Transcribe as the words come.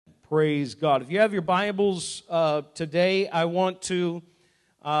Praise God. If you have your Bibles today, I want to,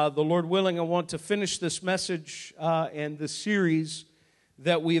 the Lord willing, I want to finish this message and this series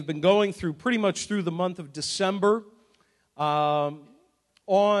that we have been going through pretty much through the month of December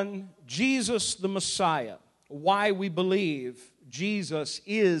on Jesus the Messiah, why we believe Jesus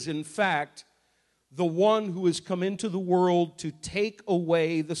is, in fact, the one who has come into the world to take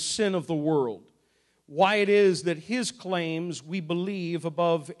away the sin of the world. Why it is that his claims we believe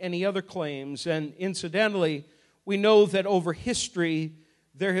above any other claims. And incidentally, we know that over history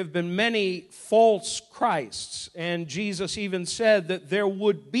there have been many false Christs. And Jesus even said that there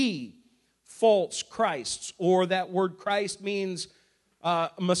would be false Christs, or that word Christ means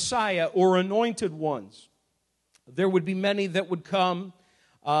Messiah or anointed ones. There would be many that would come,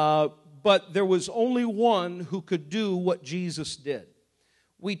 but there was only one who could do what Jesus did.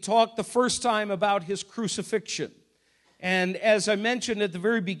 We talked the first time about his crucifixion. And as I mentioned at the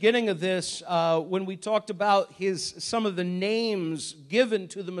very beginning of this, when we talked about some of the names given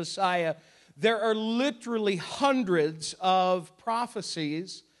to the Messiah, there are literally hundreds of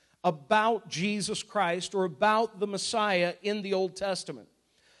prophecies about Jesus Christ or about the Messiah in the Old Testament.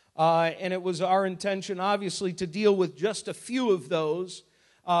 And it was our intention, obviously, to deal with just a few of those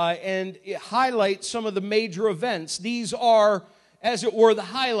and highlight some of the major events. These are, as it were, the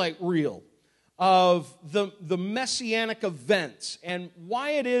highlight reel of the messianic events and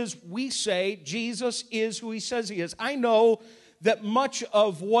why it is we say Jesus is who he says he is. I know that much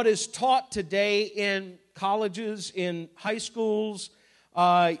of what is taught today in colleges, in high schools,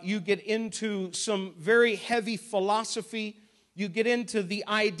 you get into some very heavy philosophy. You get into the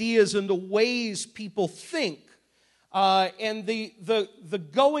ideas and the ways people think. And the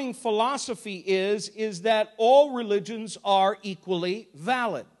going philosophy is that all religions are equally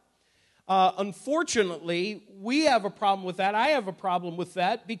valid. Unfortunately, we have a problem with that. I have a problem with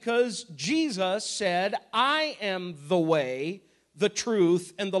that because Jesus said, I am the way, the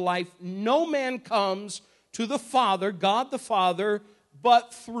truth, and the life. No man comes to the Father, God the Father,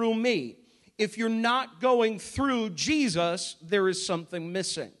 but through me. If you're not going through Jesus, there is something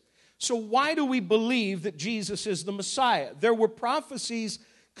missing. So why do we believe that Jesus is the Messiah? There were prophecies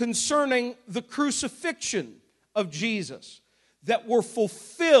concerning the crucifixion of Jesus that were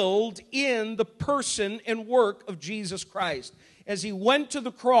fulfilled in the person and work of Jesus Christ. As he went to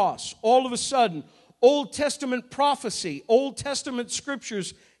the cross, all of a sudden, Old Testament prophecy, Old Testament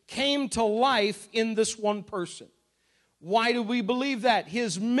scriptures came to life in this one person. Why do we believe that?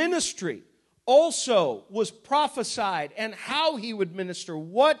 His ministry also was prophesied, and how he would minister,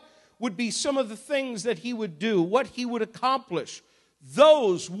 what would be some of the things that he would do, what he would accomplish.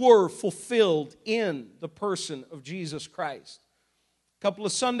 Those were fulfilled in the person of Jesus Christ. A couple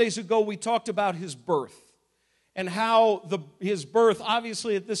of Sundays ago, we talked about his birth and how his birth,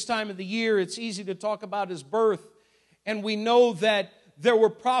 obviously at this time of the year, it's easy to talk about his birth. And we know that there were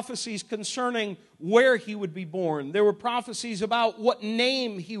prophecies concerning where he would be born. There were prophecies about what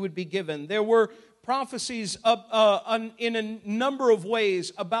name he would be given. There were prophecies in a number of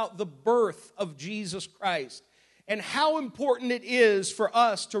ways about the birth of Jesus Christ and how important it is for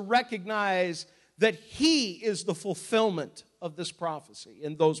us to recognize that he is the fulfillment of this prophecy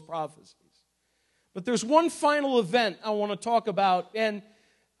and those prophecies. But there's one final event I want to talk about, and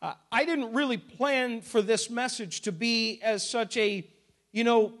I didn't really plan for this message to be as such a,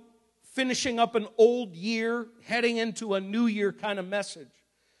 finishing up an old year, heading into a new year kind of message.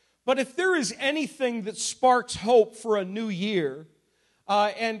 But if there is anything that sparks hope for a new year,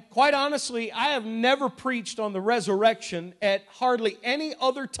 and quite honestly, I have never preached on the resurrection at hardly any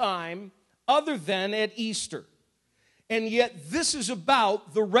other time other than at Easter. And yet this is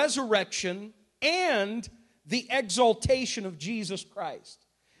about the resurrection and the exaltation of Jesus Christ.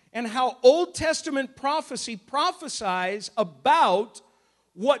 And how Old Testament prophecy prophesies about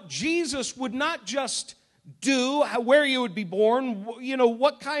what Jesus would not just do, where he would be born,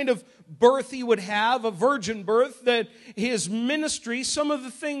 what kind of birth he would have, a virgin birth, that his ministry, some of the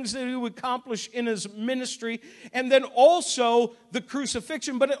things that he would accomplish in his ministry, and then also the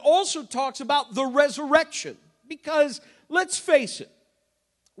crucifixion. But it also talks about the resurrection. Because, let's face it,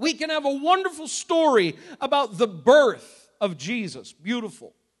 we can have a wonderful story about the birth of Jesus.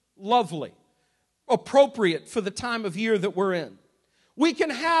 Beautiful, lovely, appropriate for the time of year that we're in. We can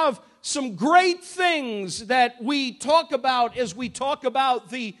have some great things that we talk about as we talk about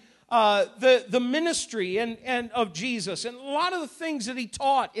the ministry and of Jesus, and a lot of the things that he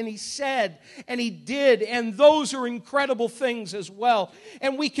taught and he said and he did, and those are incredible things as well.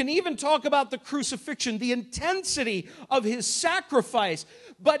 And we can even talk about the crucifixion, the intensity of his sacrifice.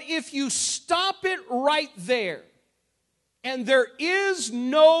 But if you stop it right there, and there is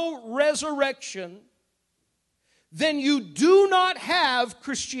no resurrection, then you do not have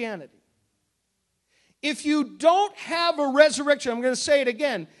Christianity. If you don't have a resurrection, I'm going to say it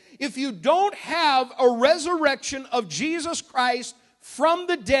again. If you don't have a resurrection of Jesus Christ from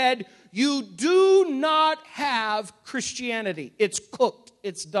the dead, you do not have Christianity. It's cooked.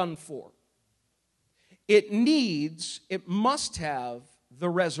 It's done for. It must have the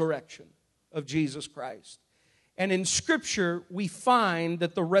resurrection of Jesus Christ. And in Scripture, we find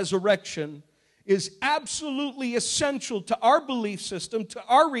that the resurrection is absolutely essential to our belief system, to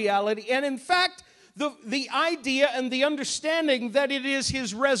our reality, and in fact, the idea and the understanding that it is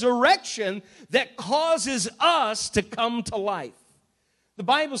His resurrection that causes us to come to life. The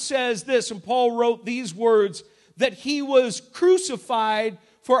Bible says this, and Paul wrote these words, that He was crucified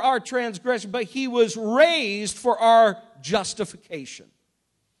for our transgression, but He was raised for our justification.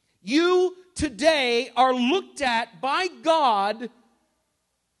 You today are looked at by God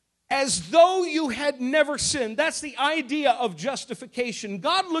as though you had never sinned. That's the idea of justification.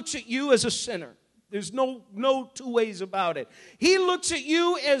 God looks at you as a sinner. There's no two ways about it. He looks at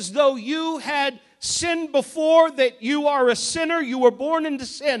you as though you had sinned before, that you are a sinner, you were born into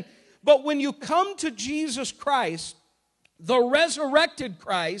sin. But when you come to Jesus Christ, the resurrected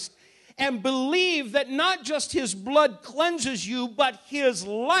Christ, and believe that not just His blood cleanses you, but His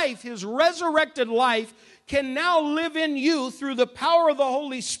life, His resurrected life, can now live in you through the power of the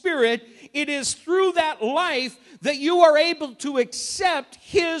Holy Spirit, it is through that life that you are able to accept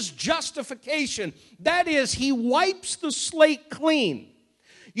His justification. That is, He wipes the slate clean.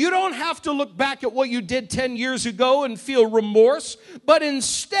 You don't have to look back at what you did 10 years ago and feel remorse, but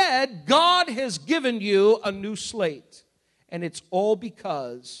instead, God has given you a new slate. And it's all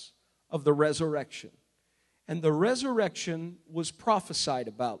because of the resurrection. And the resurrection was prophesied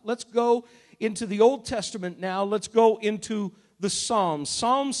about. Let's go into the Old Testament now. Let's go into the Psalms.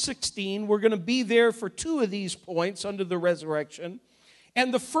 Psalm 16, we're going to be there for two of these points under the resurrection.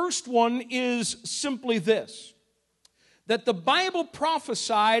 And the first one is simply this, that the Bible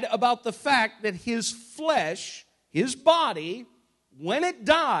prophesied about the fact that His flesh, His body, when it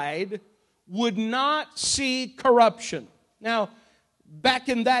died, would not see corruption. Now, back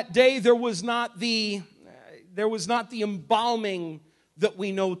in that day, there was not the embalming that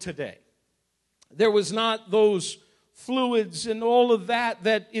we know today. There was not those fluids and all of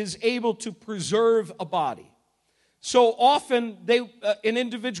that is able to preserve a body. So often, an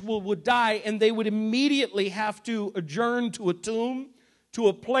individual would die and they would immediately have to adjourn to a tomb, to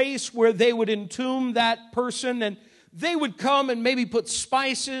a place where they would entomb that person, and they would come and maybe put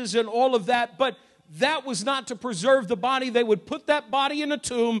spices and all of that, but that was not to preserve the body. They would put that body in a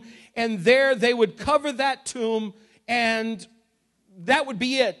tomb, and there they would cover that tomb, and that would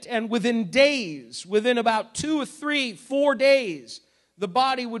be it. And within days, within about 2 or 3, 4 days, the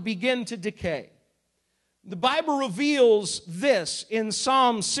body would begin to decay. The Bible reveals this in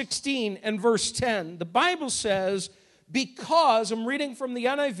Psalm 16 and verse 10. The Bible says, because, I'm reading from the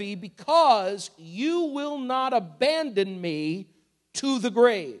NIV, because you will not abandon me to the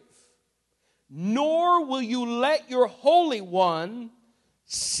grave, nor will you let your Holy One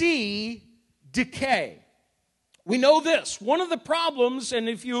see decay. We know this. One of the problems, and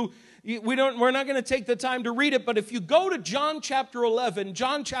we're not going to take the time to read it, but if you go to John chapter 11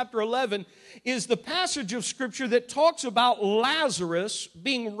 is the passage of Scripture that talks about Lazarus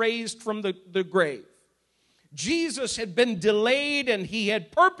being raised from the grave. Jesus had been delayed, and He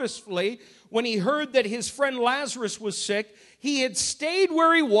had purposefully, when He heard that His friend Lazarus was sick, He had stayed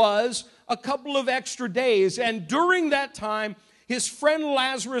where He was a couple of extra days. And during that time, His friend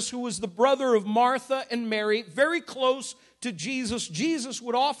Lazarus, who was the brother of Martha and Mary, very close to Jesus, Jesus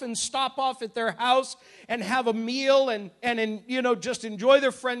would often stop off at their house and have a meal and just enjoy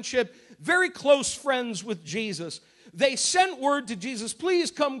their friendship. Very close friends with Jesus. They sent word to Jesus, please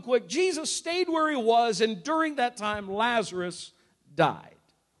come quick. Jesus stayed where He was, and during that time, Lazarus died.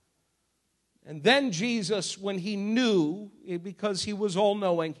 And then Jesus, when He knew, because He was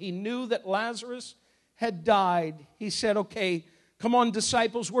all-knowing, He knew that Lazarus had died, He said, okay, come on,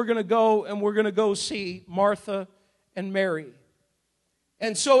 disciples, we're going to go, and we're going to go see Martha and Mary.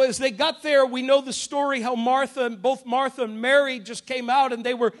 And so as they got there, we know the story how both Martha and Mary just came out, and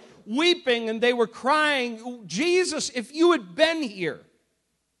they were weeping and they were crying, Jesus, if you had been here,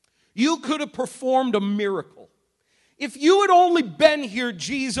 you could have performed a miracle. If you had only been here,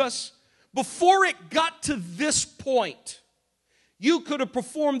 Jesus, before it got to this point, you could have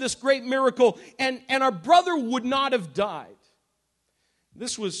performed this great miracle, and our brother would not have died.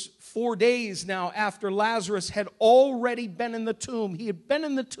 This was 4 days now after Lazarus had already been in the tomb. He had been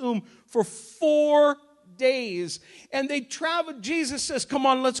in the tomb for 4 days. And they traveled. Jesus says, come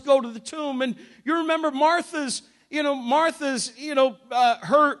on, let's go to the tomb. And you remember Martha's kind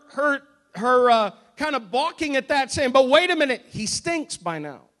of balking at that, saying, but wait a minute, he stinks by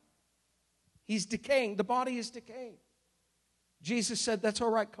now. He's decaying. The body is decaying. Jesus said, that's all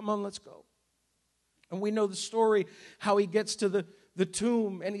right, come on, let's go. And we know the story, how he gets to the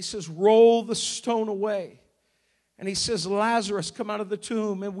tomb, and he says, roll the stone away. And he says, Lazarus, come out of the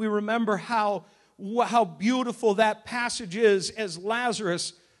tomb. And we remember how beautiful that passage is as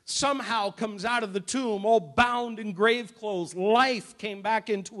Lazarus somehow comes out of the tomb, all bound in grave clothes. Life came back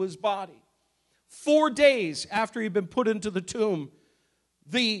into his body. 4 days after he'd been put into the tomb,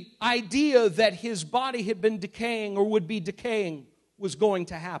 the idea that his body had been decaying or would be decaying was going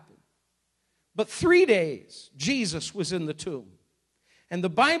to happen. But 3 days, Jesus was in the tomb. And the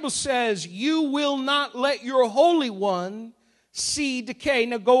Bible says, you will not let your Holy One see decay.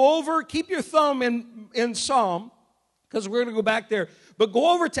 Now go over, keep your thumb in Psalm, because we're going to go back there. But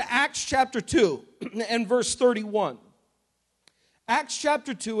go over to Acts chapter 2 and verse 31. Acts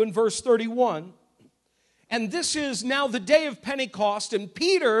chapter 2 and verse 31. And this is now the day of Pentecost, and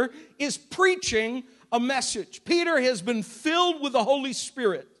Peter is preaching a message. Peter has been filled with the Holy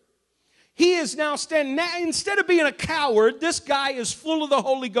Spirit. He is now standing, instead of being a coward, this guy is full of the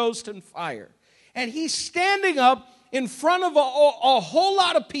Holy Ghost and fire. And he's standing up in front of a whole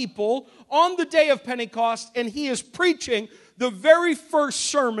lot of people on the day of Pentecost, and he is preaching the very first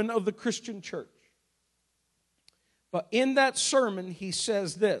sermon of the Christian church. But in that sermon, he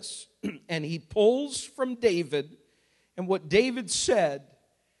says this, and he pulls from David and what David said,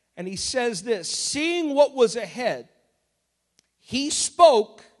 and he says this, seeing what was ahead, he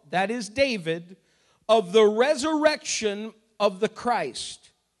spoke, that is David, of the resurrection of the Christ,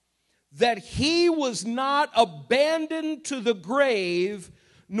 that he was not abandoned to the grave,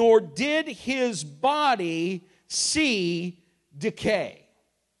 nor did his body see decay.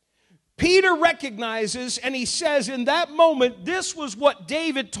 Peter recognizes, and he says in that moment, this was what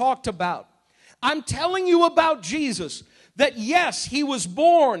David talked about. I'm telling you about Jesus, that yes, he was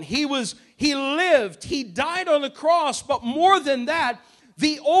born, he lived, he died on the cross, but more than that,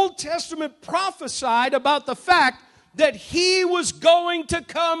 the Old Testament prophesied about the fact that he was going to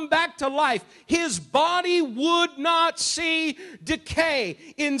come back to life. His body would not see decay.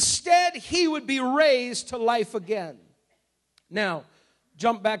 Instead, he would be raised to life again. Now,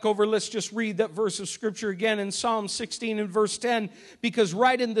 jump back over, let's just read that verse of Scripture again in Psalm 16 and verse 10, because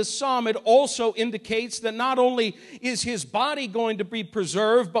right in this psalm it also indicates that not only is his body going to be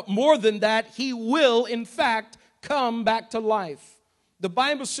preserved, but more than that, he will in fact come back to life. The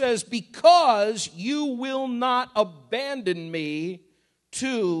Bible says, because you will not abandon me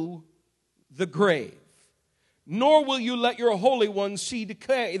to the grave, nor will you let your Holy One see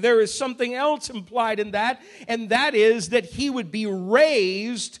decay. There is something else implied in that, and that is that he would be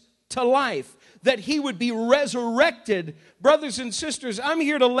raised to life, that he would be resurrected. Brothers and sisters, I'm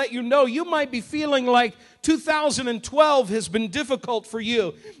here to let you know, you might be feeling like 2012 has been difficult for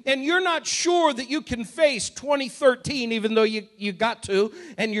you, and you're not sure that you can face 2013, even though you got to,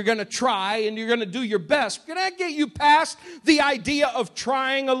 and you're going to try, and you're going to do your best. Can I get you past the idea of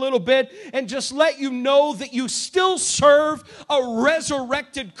trying a little bit and just let you know that you still serve a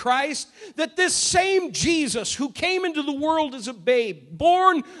resurrected Christ? That this same Jesus who came into the world as a babe,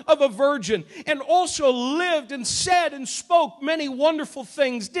 born of a virgin, and also lived and said and spoke many wonderful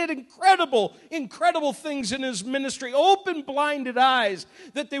things, did incredible things in his ministry, opened blinded eyes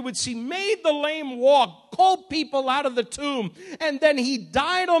that they would see, made the lame walk, called people out of the tomb, and then he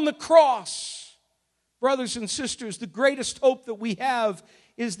died on the cross. Brothers and sisters, the greatest hope that we have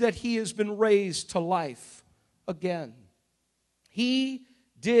is that he has been raised to life again. He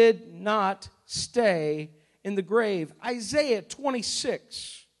did not stay in the grave. Isaiah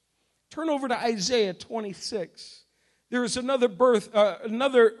 26. Turn over to Isaiah 26. There is another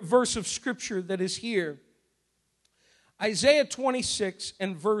verse of Scripture that is here. Isaiah 26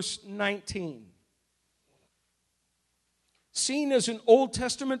 and verse 19. Seen as an Old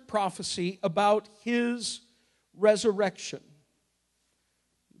Testament prophecy about his resurrection.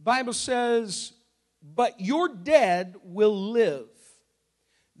 The Bible says, but your dead will live.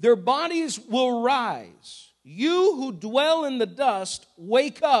 Their bodies will rise. You who dwell in the dust,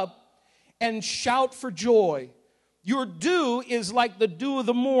 wake up and shout for joy. Your dew is like the dew of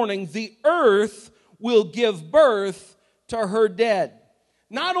the morning. The earth will give birth to her dead.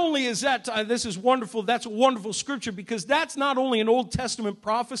 Not only is that, this is wonderful, that's a wonderful scripture, because that's not only an Old Testament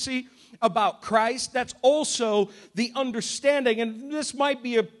prophecy about Christ, that's also the understanding, and this might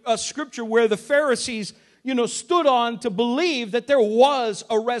be a scripture where the Pharisees stood on to believe that there was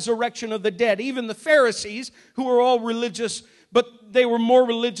a resurrection of the dead. Even the Pharisees, who were all religious, but they were more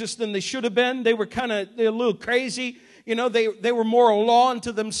religious than they should have been. They were they're a little crazy. They were more a law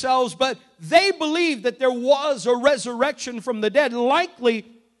unto themselves, but they believed that there was a resurrection from the dead, likely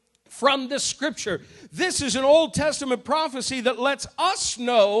from this scripture. This is an Old Testament prophecy that lets us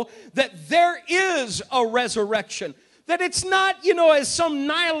know that there is a resurrection. That it's not, as some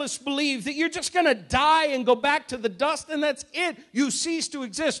nihilists believe, that you're just going to die and go back to the dust and that's it. You cease to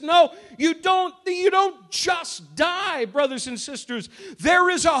exist. No, you don't just die, brothers and sisters. There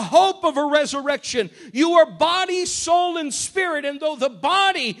is a hope of a resurrection. You are body, soul, and spirit. And though the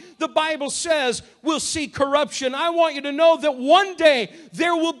body, the Bible says, will see corruption, I want you to know that one day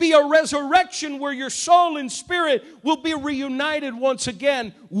there will be a resurrection where your soul and spirit will be reunited once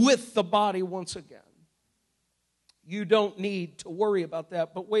again with the body once again. You don't need to worry about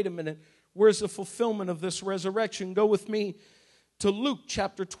that. But wait a minute. Where's the fulfillment of this resurrection? Go with me to Luke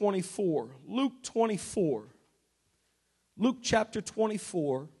chapter 24. Luke 24. Luke chapter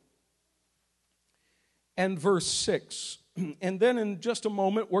 24 and verse 6. And then in just a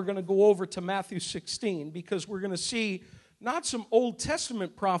moment, we're going to go over to Matthew 16 because we're going to see not some Old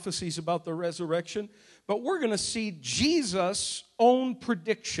Testament prophecies about the resurrection, but we're going to see Jesus' own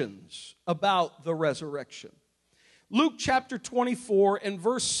predictions about the resurrection. Luke chapter 24 and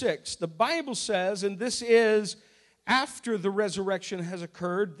verse 6, the Bible says, and this is after the resurrection has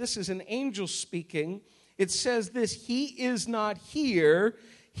occurred, this is an angel speaking, it says this, "He is not here,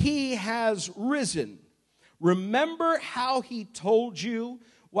 he has risen. Remember how he told you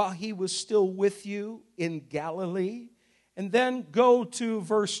while he was still with you in Galilee?" And then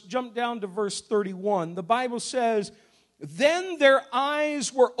jump down to verse 31. The Bible says, "Then their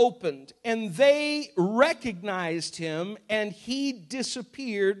eyes were opened, and they recognized him, and he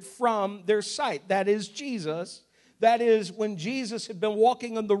disappeared from their sight." That is Jesus. That is when Jesus had been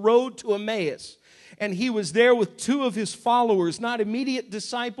walking on the road to Emmaus. And he was there with two of his followers, not immediate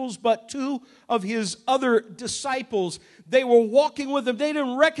disciples, but two of his other disciples. They were walking with him. They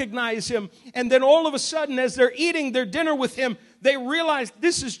didn't recognize him. And then all of a sudden, as they're eating their dinner with him, they realized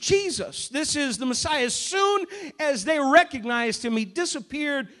this is Jesus. This is the Messiah. As soon as they recognized him, he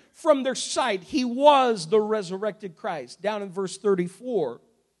disappeared from their sight. He was the resurrected Christ. Down in verse 34,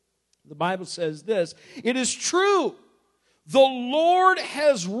 the Bible says this, "It is true, the Lord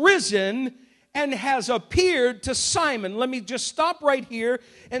has risen and has appeared to Simon." Let me just stop right here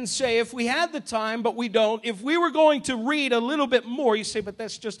and say, if we had the time, but we don't, if we were going to read a little bit more, you say, but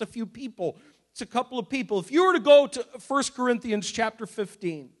that's just a few people. It's a couple of people. If you were to go to 1 Corinthians chapter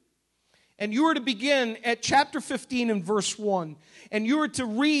 15, and you were to begin at chapter 15 and verse 1, and you were to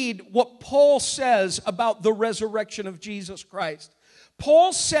read what Paul says about the resurrection of Jesus Christ,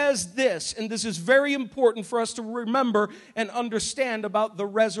 Paul says this, and this is very important for us to remember and understand about the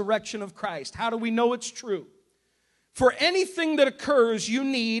resurrection of Christ. How do we know it's true? For anything that occurs, you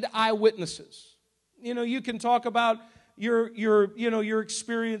need eyewitnesses. You can talk about your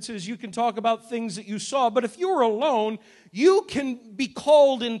experiences. You can talk about things that you saw. But if you were alone, you can be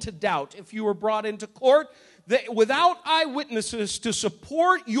called into doubt. If you were brought into court, without eyewitnesses to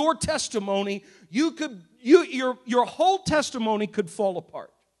support your testimony, your whole testimony could fall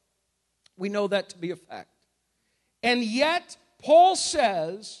apart. We know that to be a fact. And yet, Paul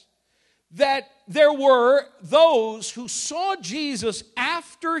says that there were those who saw Jesus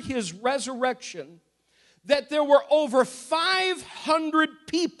after his resurrection, that there were over 500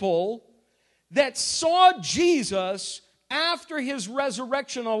 people that saw Jesus after his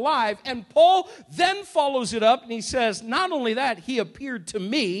resurrection alive. And Paul then follows it up and he says, not only that, he appeared to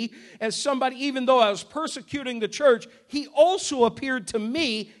me as somebody, even though I was persecuting the church, he also appeared to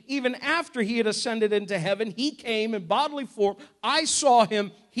me even after he had ascended into heaven. He came in bodily form. I saw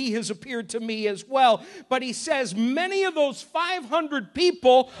him. He has appeared to me as well. But he says many of those 500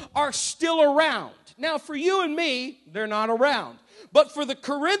 people are still around. Now, for you and me, they're not around. But for the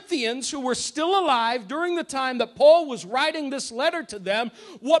Corinthians who were still alive during the time that Paul was writing this letter to them,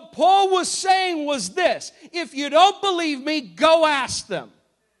 what Paul was saying was this: if you don't believe me, go ask them.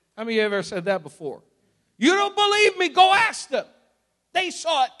 How many of you have ever said that before? You don't believe me, go ask them. They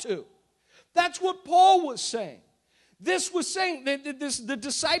saw it too. That's what Paul was saying. This was saying, the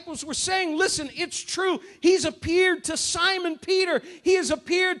disciples were saying, listen, it's true. He's appeared to Simon Peter. He has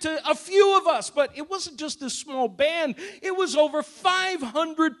appeared to a few of us. But it wasn't just this small band. It was over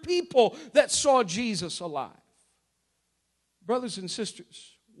 500 people that saw Jesus alive. Brothers and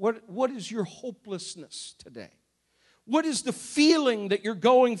sisters, what is your hopelessness today? What is the feeling that you're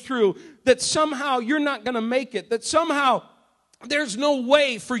going through that somehow you're not going to make it, that somehow There's no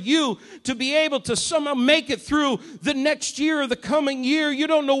way for you to be able to somehow make it through the next year or the coming year. You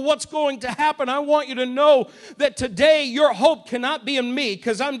don't know what's going to happen. I want you to know that today your hope cannot be in me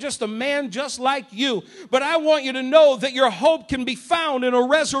because I'm just a man just like you. But I want you to know that your hope can be found in a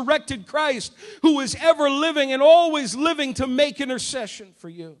resurrected Christ who is ever living and always living to make intercession for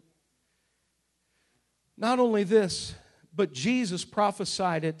you. Not only this, but Jesus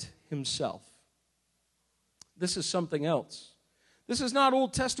prophesied it himself. This is something else. This is not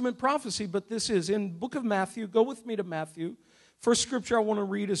Old Testament prophecy, but this is in the book of Matthew. Go with me to Matthew. First scripture I want to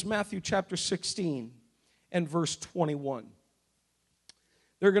read is Matthew chapter 16 and verse 21.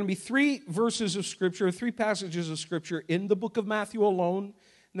 There are going to be three verses of scripture, three passages of scripture in the book of Matthew alone.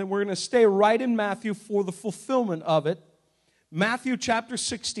 And then we're going to stay right in Matthew for the fulfillment of it. Matthew chapter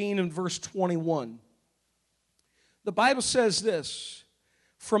 16 and verse 21. The Bible says this.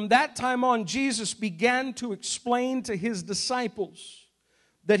 From that time on, Jesus began to explain to his disciples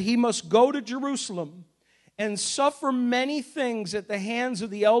that he must go to Jerusalem and suffer many things at the hands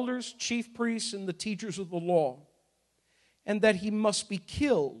of the elders, chief priests, and the teachers of the law, and that he must be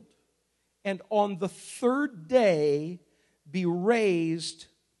killed, and on the third day be raised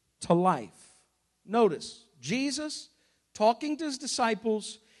to life. Notice, Jesus talking to his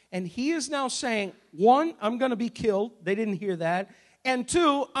disciples, and he is now saying, one, I'm going to be killed. They didn't hear that. And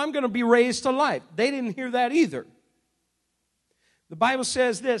two, I'm going to be raised to life. They didn't hear that either. The Bible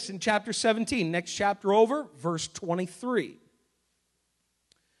says this in chapter 17, next chapter over, verse 23.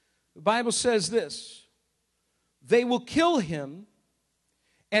 The Bible says this, they will kill him,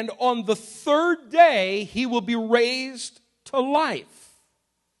 and on the third day he will be raised to life.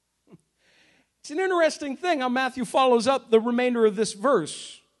 It's an interesting thing how Matthew follows up the remainder of this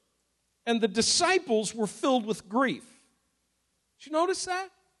verse. And the disciples were filled with grief. Did you notice that?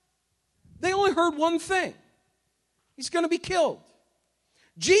 They only heard one thing. He's going to be killed.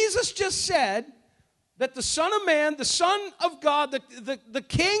 Jesus just said that the Son of Man, the Son of God, the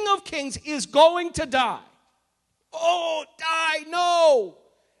King of Kings is going to die. Oh, die, no.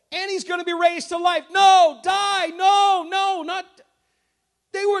 And he's going to be raised to life. No, die, no, not.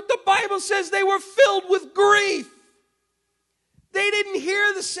 The Bible says they were filled with grief. They didn't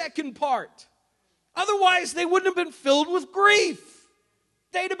hear the second part. Otherwise, they wouldn't have been filled with grief.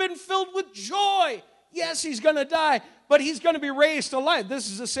 They'd have been filled with joy. Yes, he's going to die, but he's going to be raised to life. This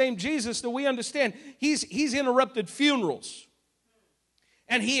is the same Jesus that we understand. He's interrupted funerals,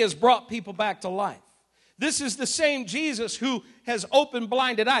 and he has brought people back to life. This is the same Jesus who has opened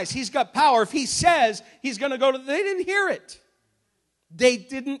blinded eyes. He's got power. If he says he's going to go to... They didn't hear it. They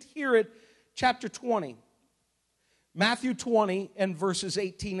didn't hear it. Chapter 20. Matthew 20 and verses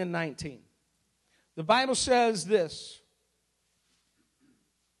 18 and 19. The Bible says this.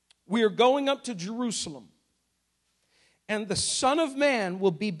 We are going up to Jerusalem, and the Son of Man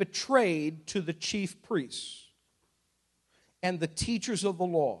will be betrayed to the chief priests and the teachers of the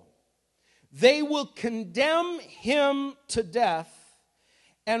law. They will condemn him to death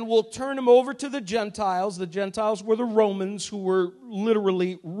and will turn him over to the Gentiles. The Gentiles were the Romans who were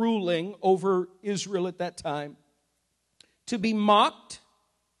literally ruling over Israel at that time, to be mocked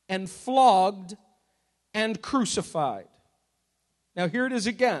and flogged and crucified. Now here it is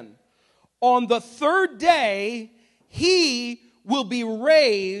again. On the third day, he will be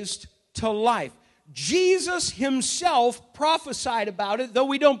raised to life. Jesus himself prophesied about it, though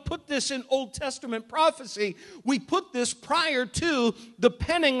we don't put this in Old Testament prophecy. We put this prior to the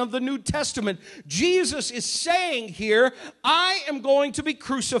penning of the New Testament. Jesus is saying here, I am going to be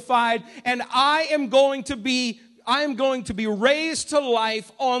crucified, and I am going to be raised to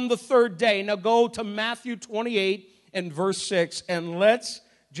life on the third day. Now go to Matthew 28 and verse 6, and let's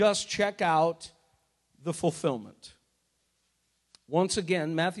just check out the fulfillment. Once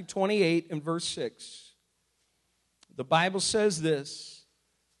again, Matthew 28 and verse 6. The Bible says this,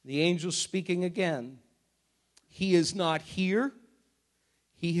 the angel speaking again, he is not here,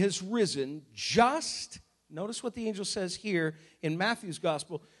 he has risen, just, notice what the angel says here in Matthew's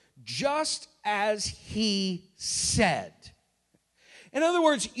gospel, just as he said. In other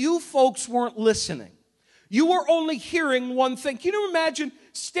words, you folks weren't listening. You were only hearing one thing. Can you imagine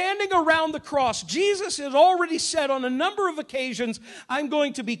standing around the cross? Jesus had already said on a number of occasions, I'm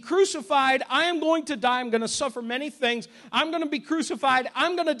going to be crucified, I am going to die, I'm going to suffer many things, I'm going to be crucified,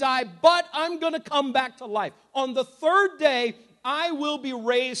 I'm going to die, but I'm going to come back to life. On the third day, I will be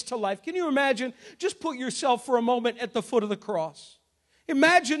raised to life. Can you imagine? Just put yourself for a moment at the foot of the cross.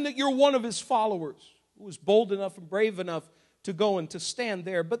 Imagine that you're one of his followers who was bold enough and brave enough to go and to stand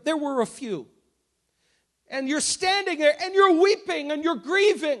there, but there were a few. And you're standing there and you're weeping and you're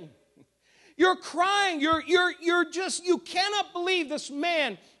grieving. You're crying. You cannot believe this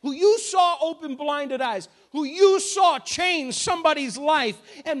man who you saw open blinded eyes, who you saw change somebody's life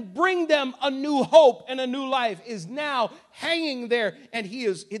and bring them a new hope and a new life, is now hanging there, and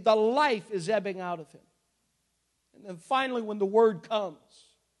the life is ebbing out of him. And then finally, when the word comes,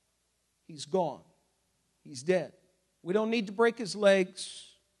 he's gone. He's dead. We don't need to break his legs.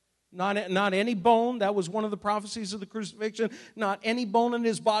 Not any bone. That was one of the prophecies of the crucifixion. Not any bone in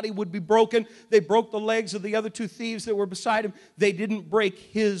his body would be broken. They broke the legs of the other two thieves that were beside him. They didn't break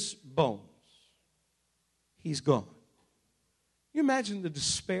his bones. He's gone. You imagine the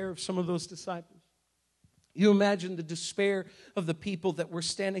despair of some of those disciples? You imagine the despair of the people that were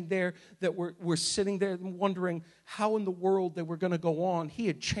standing there, that were sitting there and wondering how in the world they were going to go on. He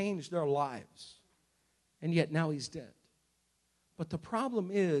had changed their lives, and yet now he's dead. But the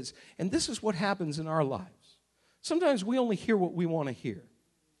problem is, and this is what happens in our lives, sometimes we only hear what we want to hear.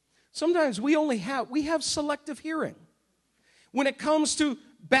 Sometimes we have selective hearing. When it comes to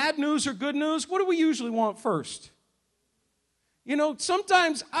bad news or good news, what do we usually want first? You know,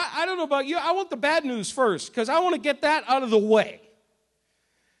 sometimes, I don't know about you, I want the bad news first because I want to get that out of the way.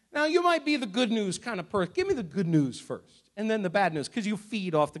 Now, you might be the good news kind of person. Give me the good news first and then the bad news because you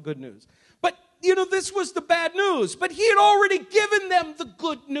feed off the good news. But, you know, this was the bad news, but he had already given them the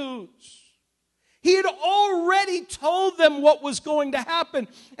good news. He had already told them what was going to happen.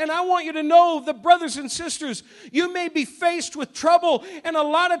 And I want you to know that, brothers and sisters, you may be faced with trouble. And a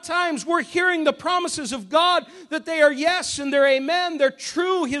lot of times we're hearing the promises of God that they are yes and they're amen. They're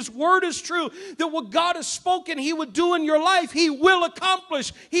true. His word is true. That what God has spoken he would do in your life, he will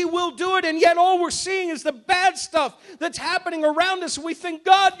accomplish. He will do it. And yet all we're seeing is the bad stuff that's happening around us. And we think,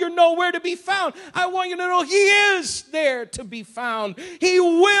 God, you're nowhere to be found. I want you to know he is there to be found. He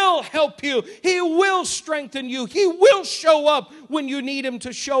will help you. He will strengthen you. He will show up when you need him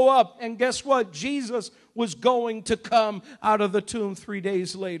to show up. And guess what? Jesus was going to come out of the tomb 3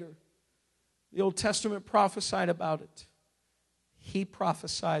 days later. The Old Testament prophesied about it. He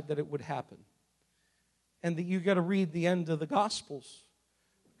prophesied that it would happen. And that you got to read the end of the Gospels,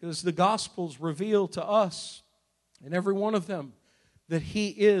 because the Gospels reveal to us, in every one of them, that he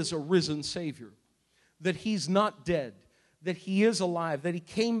is a risen Savior, that he's not dead, that he is alive, that he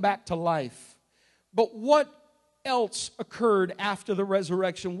came back to life. But what else occurred after the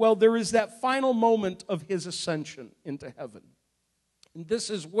resurrection? Well, there is that final moment of his ascension into heaven. And this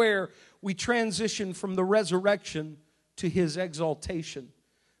is where we transition from the resurrection to his exaltation.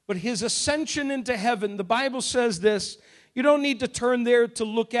 But his ascension into heaven, the Bible says this. You don't need to turn there to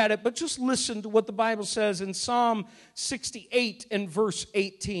look at it, but just listen to what the Bible says in Psalm 68 and verse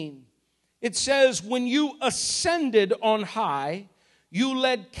 18. It says, when you ascended on high, you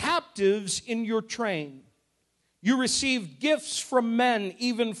led captives in your train. You received gifts from men,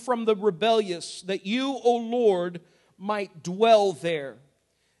 even from the rebellious, that you, O Lord, might dwell there.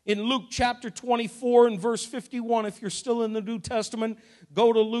 In Luke chapter 24 and verse 51, if you're still in the New Testament,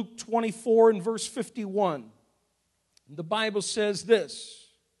 go to Luke 24 and verse 51. The Bible says this: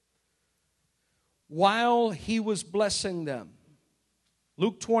 while he was blessing them,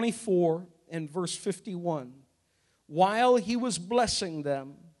 Luke 24 and verse 51, while he was blessing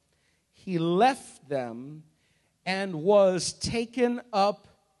them, he left them and was taken up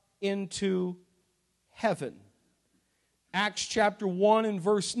into heaven. Acts chapter 1 and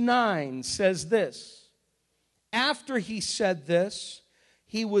verse 9 says this: after he said this,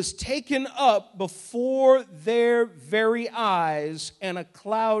 he was taken up before their very eyes, and a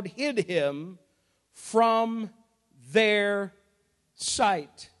cloud hid him from their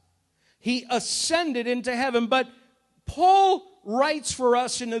sight. He ascended into heaven. But Paul writes for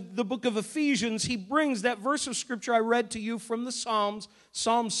us in the book of Ephesians. He brings that verse of scripture I read to you from the Psalms,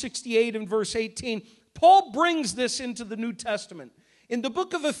 Psalm 68 and verse 18. Paul brings this into the New Testament in the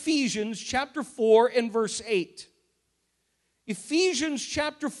book of Ephesians chapter 4 and verse 8. Ephesians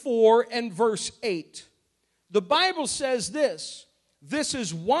chapter 4 and verse 8. The Bible says this: this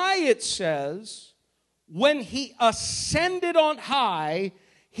is why it says, when he ascended on high,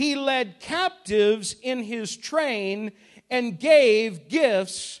 he led captives in his train and gave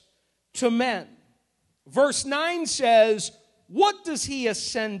gifts to men. Verse 9 says, what does he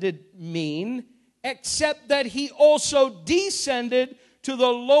ascended mean? Except that he also descended to the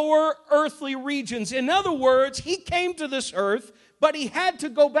lower earthly regions. In other words, he came to this earth, but he had to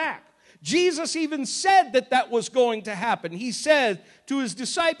go back. Jesus even said that that was going to happen. He said to his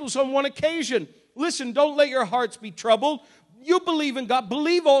disciples on one occasion, listen, don't let your hearts be troubled. You believe in God,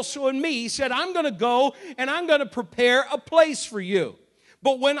 believe also in me. He said, I'm going to go and I'm going to prepare a place for you.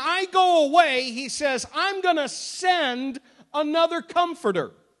 But when I go away, he says, I'm going to send another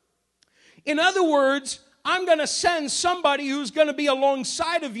comforter. In other words, I'm going to send somebody who's going to be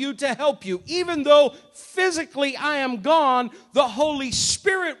alongside of you to help you. Even though physically I am gone, the Holy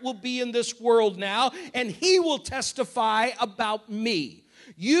Spirit will be in this world now, and He will testify about me.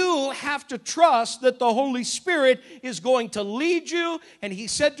 You have to trust that the Holy Spirit is going to lead you. And He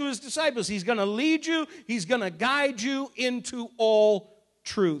said to His disciples, He's going to lead you. He's going to guide you into all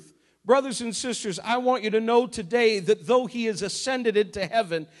truth. Brothers and sisters, I want you to know today that though He is ascended into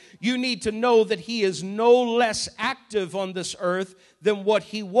heaven, you need to know that He is no less active on this earth than what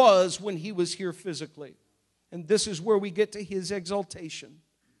He was when He was here physically. And this is where we get to His exaltation.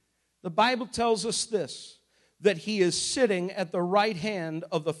 The Bible tells us this, that He is sitting at the right hand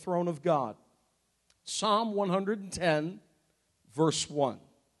of the throne of God. Psalm 110, verse 1.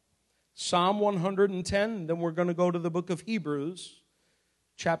 Psalm 110, then we're going to go to the book of Hebrews,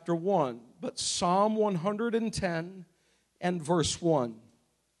 chapter 1. But Psalm 110 and verse 1.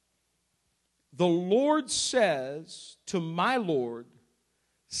 The Lord says to my Lord,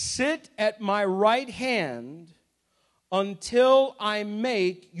 sit at my right hand until I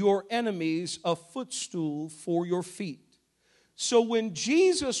make your enemies a footstool for your feet. So when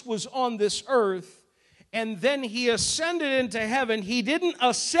Jesus was on this earth and then He ascended into heaven, He didn't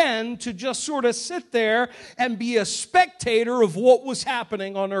ascend to just sort of sit there and be a spectator of what was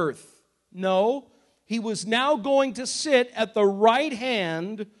happening on earth. No, He was now going to sit at the right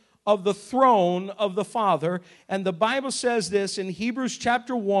hand of the throne of the Father. And the Bible says this in Hebrews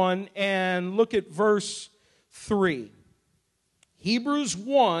chapter 1, and look at verse 3. Hebrews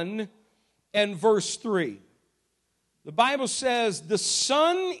 1 and verse 3. The Bible says, the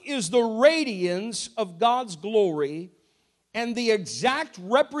Son is the radiance of God's glory and the exact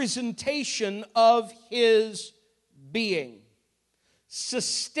representation of His being,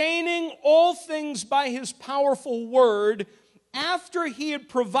 sustaining all things by His powerful word. After He had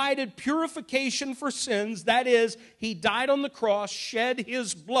provided purification for sins, that is, He died on the cross, shed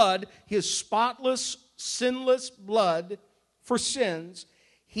His blood, His spotless, sinless blood, for sins,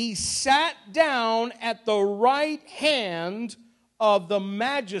 He sat down at the right hand of the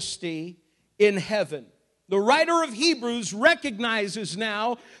Majesty in heaven. The writer of Hebrews recognizes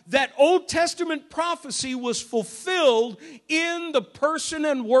now that Old Testament prophecy was fulfilled in the person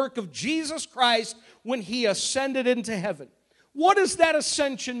and work of Jesus Christ when He ascended into heaven. What does that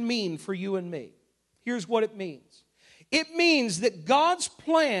ascension mean for you and me? Here's what it means. It means that God's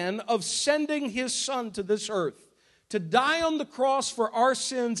plan of sending His Son to this earth to die on the cross for our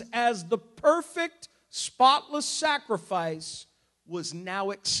sins as the perfect, spotless sacrifice was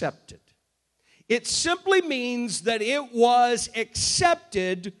now accepted. It simply means that it was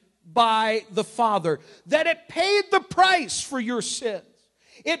accepted by the Father, that it paid the price for your sins.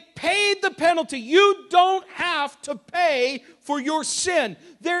 It paid the penalty. You don't have to pay for your sin.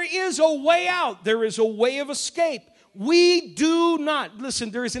 There is a way out. There is a way of escape. We do not,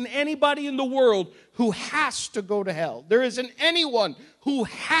 listen, there isn't anybody in the world who has to go to hell. There isn't anyone who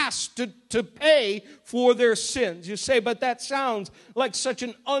has to pay for their sins. You say, but that sounds like such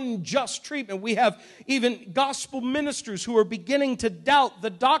an unjust treatment. We have even gospel ministers who are beginning to doubt the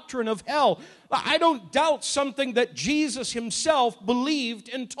doctrine of hell. I don't doubt something that Jesus Himself believed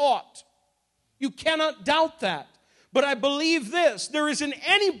and taught. You cannot doubt that. But I believe this, there isn't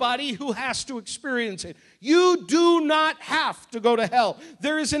anybody who has to experience it. You do not have to go to hell.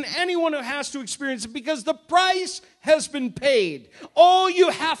 There isn't anyone who has to experience it because the price has been paid. All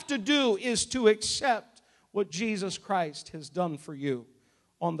you have to do is to accept what Jesus Christ has done for you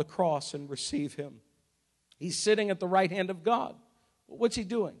on the cross and receive Him. He's sitting at the right hand of God. What's He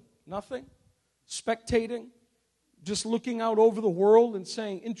doing? Nothing? Spectating? Just looking out over the world and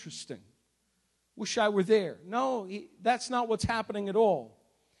saying, interesting. Wish I were there. No, that's not what's happening at all.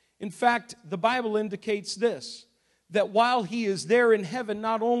 In fact, the Bible indicates this, that while He is there in heaven,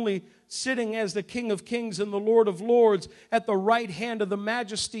 not only sitting as the King of Kings and the Lord of Lords at the right hand of the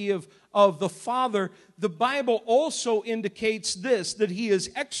majesty of the Father, the Bible also indicates this, that He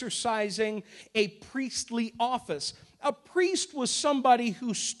is exercising a priestly office. A priest was somebody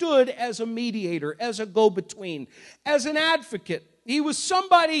who stood as a mediator, as a go-between, as an advocate. He was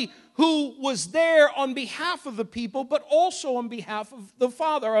somebody who was there on behalf of the people, but also on behalf of the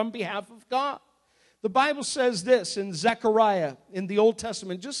Father, on behalf of God. The Bible says this in Zechariah in the Old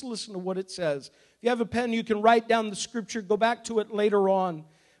Testament. Just listen to what it says. If you have a pen, you can write down the scripture, go back to it later on.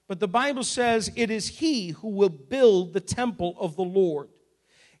 But the Bible says, it is He who will build the temple of the Lord,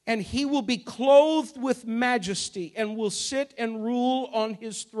 and He will be clothed with majesty and will sit and rule on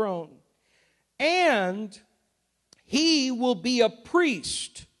His throne. And He will be a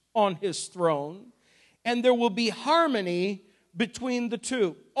priest on His throne, and there will be harmony between the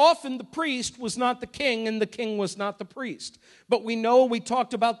two. Often the priest was not the king and the king was not the priest. But we know, we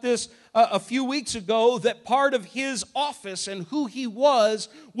talked about this a few weeks ago, that part of his office and who he was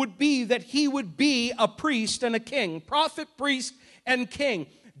would be that he would be a priest and a king. Prophet, priest, and king.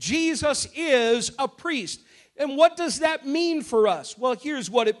 Jesus is a priest. And what does that mean for us? Well, here's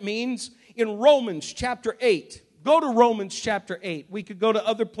what it means in Romans chapter 8. Go to Romans chapter 8. We could go to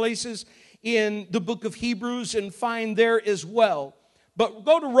other places in the book of Hebrews and find there as well. But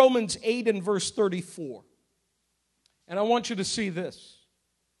go to Romans 8 and verse 34. And I want you to see this.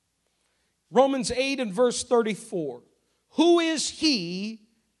 Romans 8 and verse 34. Who is he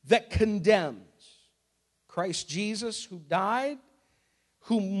that condemns? Christ Jesus who died,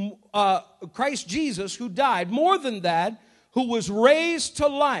 Christ Jesus who died. More than that, who was raised to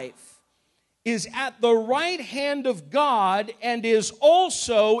life, is at the right hand of God and is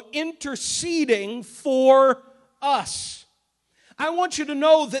also interceding for us. I want you to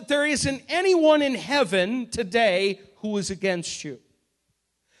know that there isn't anyone in heaven today who is against you.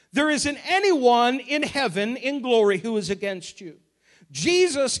 There isn't anyone in heaven in glory who is against you.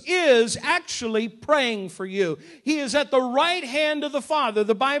 Jesus is actually praying for you. He is at the right hand of the Father.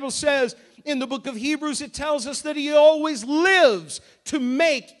 The Bible says in the book of Hebrews, it tells us that he always lives to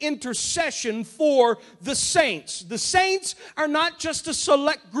make intercession for the saints. The saints are not just a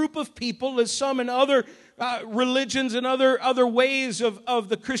select group of people, as some in other religions and other ways of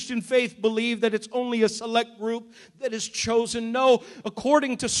the Christian faith believe that it's only a select group that is chosen. No,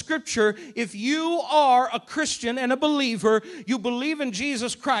 according to Scripture, if you are a Christian and a believer, you believe in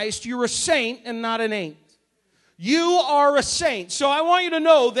Jesus Christ, you're a saint and not an ain't. You are a saint. So I want you to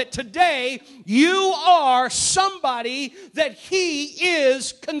know that today you are somebody that he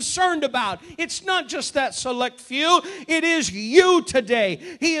is concerned about. It's not just that select few. It is you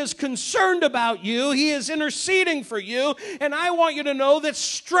today. He is concerned about you. He is interceding for you. And I want you to know that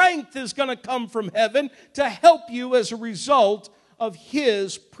strength is going to come from heaven to help you as a result of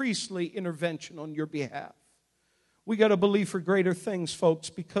his priestly intervention on your behalf. We got to believe for greater things,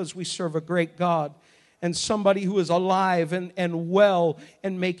 folks, because we serve a great God. And somebody who is alive and well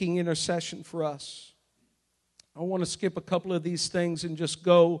and making intercession for us. I want to skip a couple of these things and just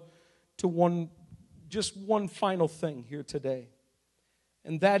go to one final thing here today.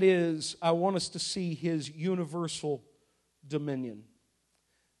 And that is, I want us to see his universal dominion.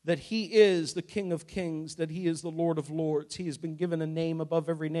 That he is the King of Kings, that he is the Lord of Lords. He has been given a name above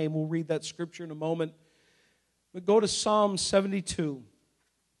every name. We'll read that scripture in a moment. But go to Psalm 72.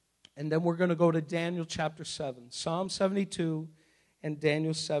 And then we're going to go to Daniel chapter 7. Psalm 72 and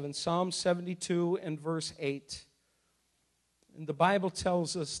Daniel 7. Psalm 72 and verse 8. And the Bible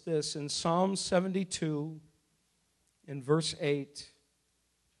tells us this in Psalm 72 and verse 8.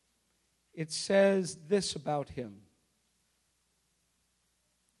 It says this about him.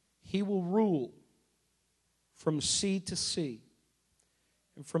 He will rule from sea to sea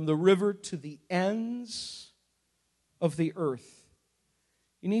and from the river to the ends of the earth.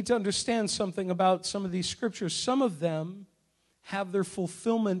 You need to understand something about some of these scriptures. Some of them have their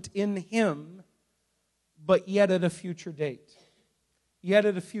fulfillment in him, but yet at a future date, yet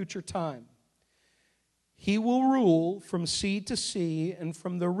at a future time. He will rule from sea to sea and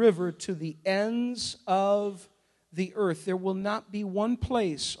from the river to the ends of the earth. There will not be one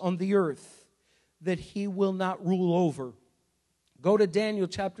place on the earth that he will not rule over. Go to Daniel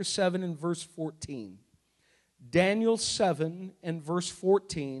chapter 7 and verse 14. Daniel 7 and verse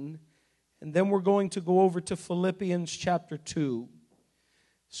 14, and then we're going to go over to Philippians chapter 2.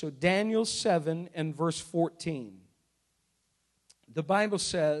 So Daniel 7 and verse 14. The Bible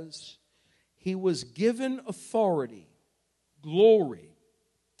says, he was given authority, glory,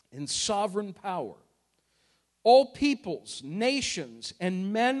 and sovereign power. All peoples, nations,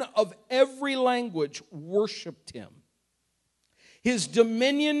 and men of every language worshiped him. His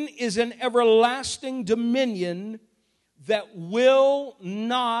dominion is an everlasting dominion that will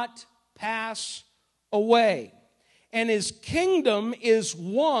not pass away. And his kingdom is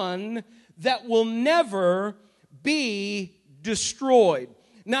one that will never be destroyed.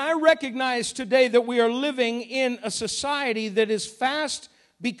 Now, I recognize today that we are living in a society that is fast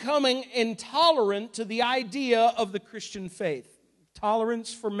becoming intolerant to the idea of the Christian faith.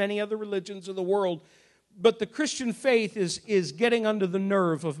 Tolerance for many other religions of the world. But the Christian faith is getting under the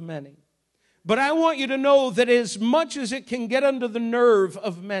nerve of many. But I want you to know that as much as it can get under the nerve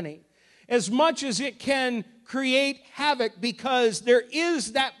of many, as much as it can create havoc because there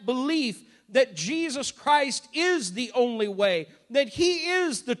is that belief that Jesus Christ is the only way, that He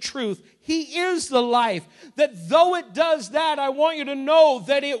is the truth, He is the life, that though it does that, I want you to know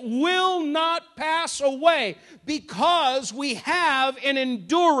that it will not pass away because we have an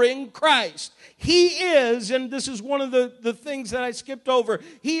enduring Christ. He is, and this is one of the things that I skipped over,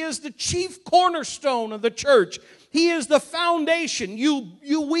 He is the chief cornerstone of the church. He is the foundation.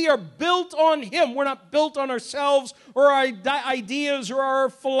 We are built on Him. We're not built on ourselves or our ideas or our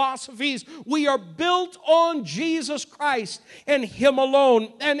philosophies. We are built on Jesus Christ and Him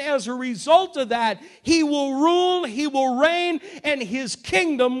alone. And as a result of that, He will rule, He will reign, and His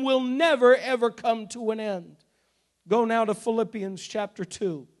kingdom will never, ever come to an end. Go now to Philippians chapter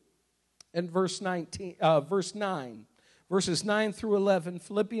 2 and verse 9. Verses 9 through 11.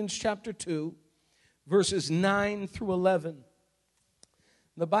 Philippians chapter 2. Verses 9 through 11.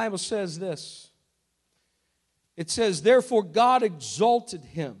 The Bible says this. It says, "Therefore God exalted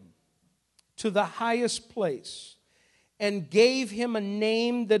Him to the highest place and gave Him a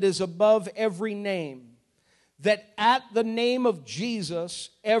name that is above every name, that at the name of Jesus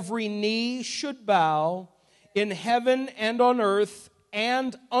every knee should bow in heaven and on earth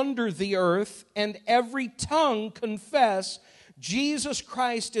and under the earth, and every tongue confess Jesus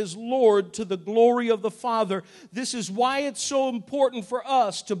Christ is Lord, to the glory of the Father." This is why it's so important for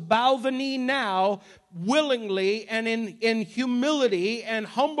us to bow the knee now willingly and in humility and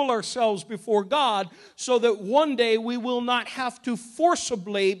humble ourselves before God, so that one day we will not have to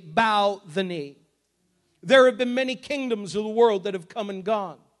forcibly bow the knee. There have been many kingdoms of the world that have come and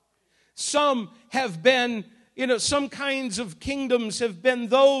gone. Some have been, some kinds of kingdoms have been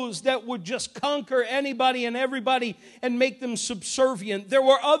those that would just conquer anybody and everybody and make them subservient. There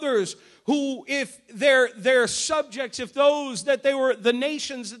were others who, if their subjects, if those that they were, the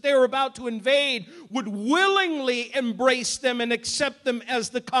nations that they were about to invade, would willingly embrace them and accept them as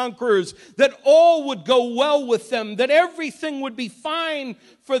the conquerors, that all would go well with them, that everything would be fine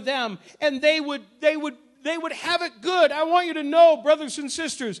for them, and they would have it good. I want you to know, brothers and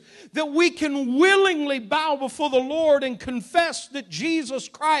sisters, that we can willingly bow before the Lord and confess that Jesus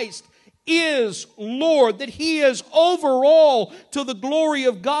Christ is Lord, that He is over all, to the glory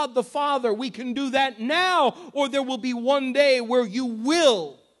of God the Father. We can do that now, or there will be one day where you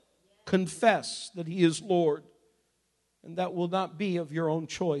will confess that He is Lord. And that will not be of your own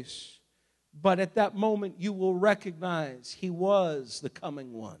choice. But at that moment you will recognize He was the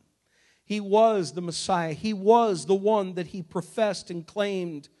coming one. He was the Messiah. He was the one that He professed and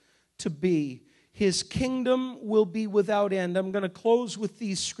claimed to be. His kingdom will be without end. I'm going to close with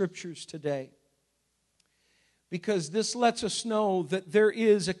these scriptures today, because this lets us know that there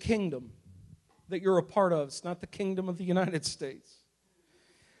is a kingdom that you're a part of. It's not the kingdom of the United States.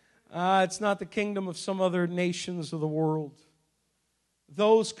 It's not the kingdom of some other nations of the world.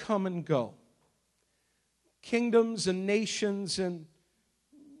 Those come and go. Kingdoms and nations and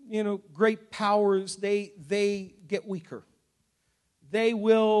great powers, they get weaker. They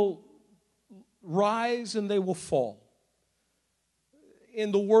will rise and they will fall.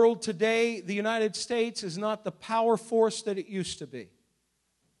 In the world today, the United States is not the power force that it used to be.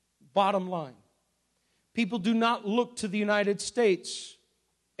 Bottom line. People do not look to the United States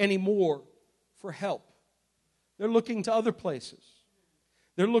anymore for help. They're looking to other places.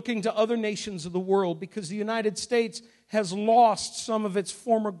 They're looking to other nations of the world, because the United States has lost some of its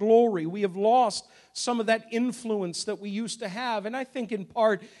former glory. We have lost some of that influence that we used to have. And I think in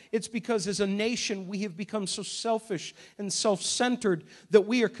part it's because as a nation we have become so selfish and self-centered that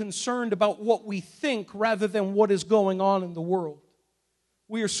we are concerned about what we think rather than what is going on in the world.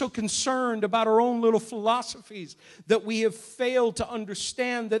 We are so concerned about our own little philosophies that we have failed to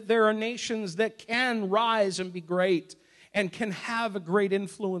understand that there are nations that can rise and be great and can have a great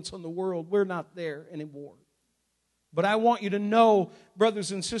influence on the world. We're not there anymore. But I want you to know,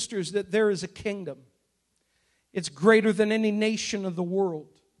 brothers and sisters, that there is a kingdom. It's greater than any nation of the world.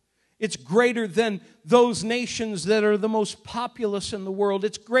 It's greater than those nations that are the most populous in the world.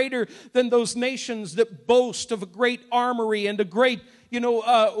 It's greater than those nations that boast of a great armory and a great,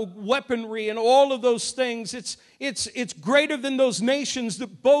 weaponry and all of those things. It's greater than those nations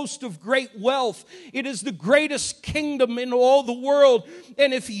that boast of great wealth. It is the greatest kingdom in all the world.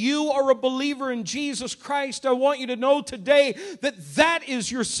 And if you are a believer in Jesus Christ, I want you to know today that that is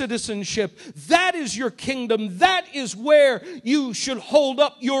your citizenship. That is your kingdom. That is where you should hold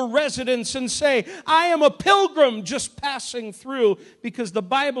up your residence and say, I am a pilgrim just passing through. Because the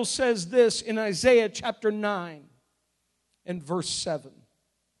Bible says this in Isaiah chapter 9 and verse 7.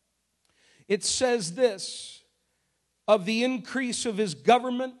 It says this: of the increase of His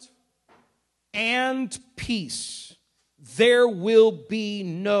government and peace there will be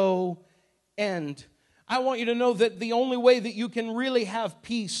no end. I want you to know that the only way that you can really have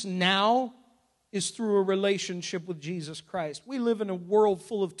peace now is through a relationship with Jesus Christ. We live in a world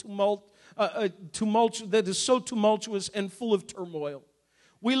full of tumult that is so tumultuous and full of turmoil.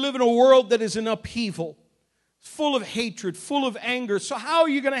 We live in a world that is in upheaval, full of hatred, full of anger. So how are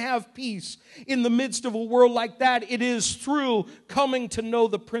you going to have peace in the midst of a world like that? It is through coming to know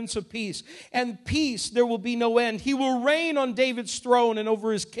the Prince of Peace. And peace, there will be no end. He will reign on David's throne and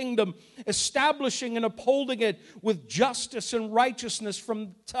over his kingdom, establishing and upholding it with justice and righteousness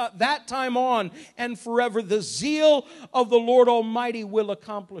from that time on and forever. The zeal of the Lord Almighty will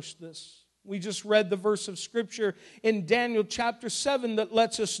accomplish this. We just read the verse of Scripture in Daniel chapter 7 that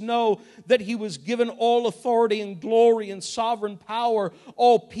lets us know that He was given all authority and glory and sovereign power.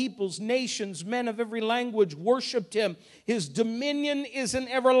 All peoples, nations, men of every language worshiped Him. His dominion is an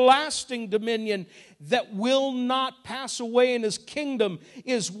everlasting dominion that will not pass away, and His kingdom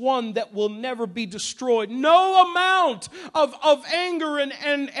is one that will never be destroyed. No amount of anger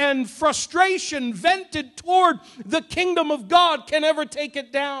and frustration vented toward the kingdom of God can ever take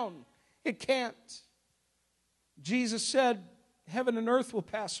it down. It can't. Jesus said, heaven and earth will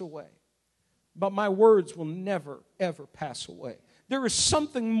pass away, but my words will never, ever pass away. There is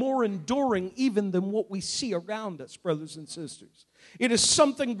something more enduring even than what we see around us, brothers and sisters. It is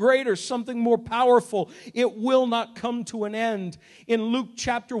something greater, something more powerful. It will not come to an end. In Luke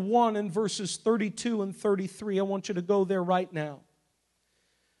chapter 1 and verses 32 and 33, I want you to go there right now.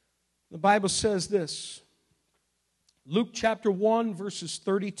 The Bible says this. Luke chapter 1 verses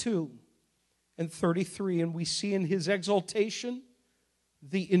 32 and 33, and we see in His exaltation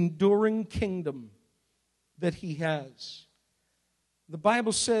the enduring kingdom that He has. The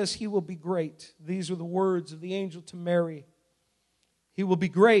Bible says He will be great. These are the words of the angel to Mary. He will be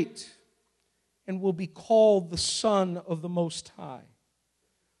great and will be called the Son of the Most High.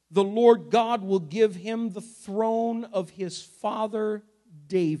 The Lord God will give Him the throne of His father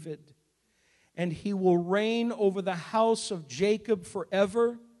David, and He will reign over the house of Jacob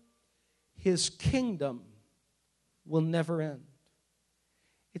forever. His kingdom will never end.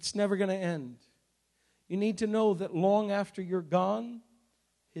 It's never going to end. You need to know that long after you're gone,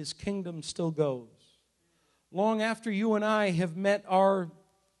 His kingdom still goes. Long after you and I have met our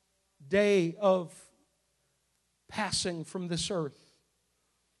day of passing from this earth,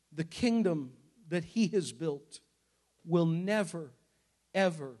 the kingdom that He has built will never,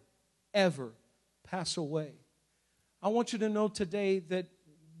 ever, ever pass away. I want you to know today that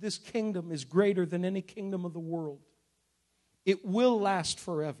this kingdom is greater than any kingdom of the world. It will last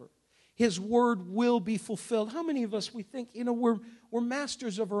forever. His word will be fulfilled. How many of us, we think, we're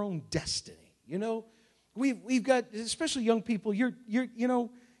masters of our own destiny, We've got, especially young people, you're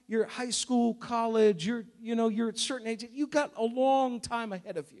high school, college, you're at certain age. You've got a long time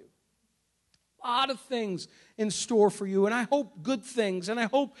ahead of you. A lot of things in store for you, and I hope good things, and I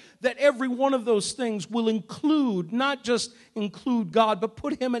hope that every one of those things will include, not just include God, but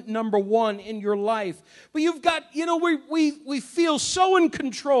put Him at number one in your life. But you've got, we feel so in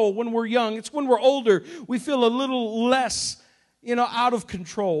control when we're young. It's when we're older we feel a little less out of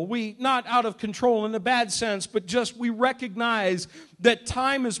control. Not out of control in a bad sense, but just we recognize that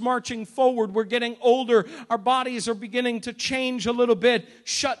time is marching forward. We're getting older. Our bodies are beginning to change a little bit,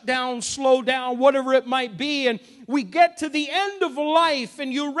 shut down, slow down, whatever it might be. And we get to the end of life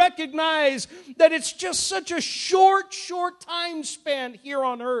and you recognize that it's just such a short time span here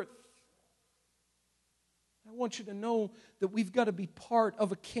on earth. I want you to know that we've got to be part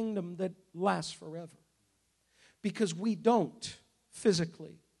of a kingdom that lasts forever. Because we don't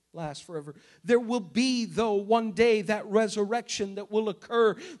physically last forever. There will be, though, one day that resurrection that will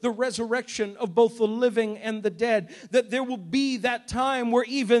occur, the resurrection of both the living and the dead, that there will be that time where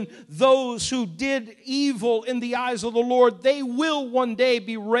even those who did evil in the eyes of the Lord, they will one day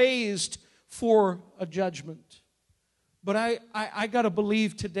be raised for a judgment. But I got to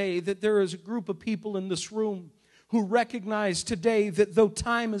believe today that there is a group of people in this room who recognize today that though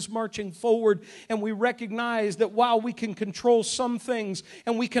time is marching forward and we recognize that while we can control some things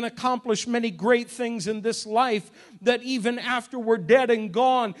and we can accomplish many great things in this life, that even after we're dead and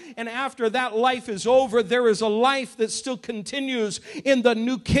gone and after that life is over, there is a life that still continues in the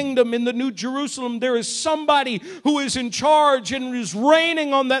new kingdom, in the new Jerusalem. There is somebody who is in charge and is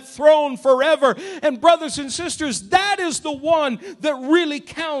reigning on that throne forever. And brothers and sisters, that is the one that really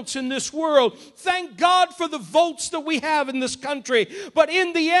counts in this world. Thank God for the votes cults that we have in this country. But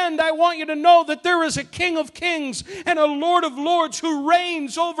in the end, I want you to know that there is a King of Kings and a Lord of Lords who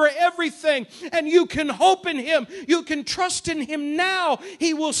reigns over everything. And you can hope in Him. You can trust in Him now.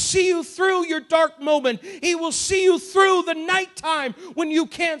 He will see you through your dark moment. He will see you through the nighttime when you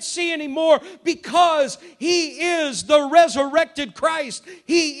can't see anymore, because He is the resurrected Christ.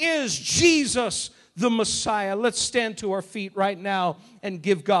 He is Jesus, the Messiah. Let's stand to our feet right now and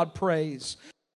give God praise.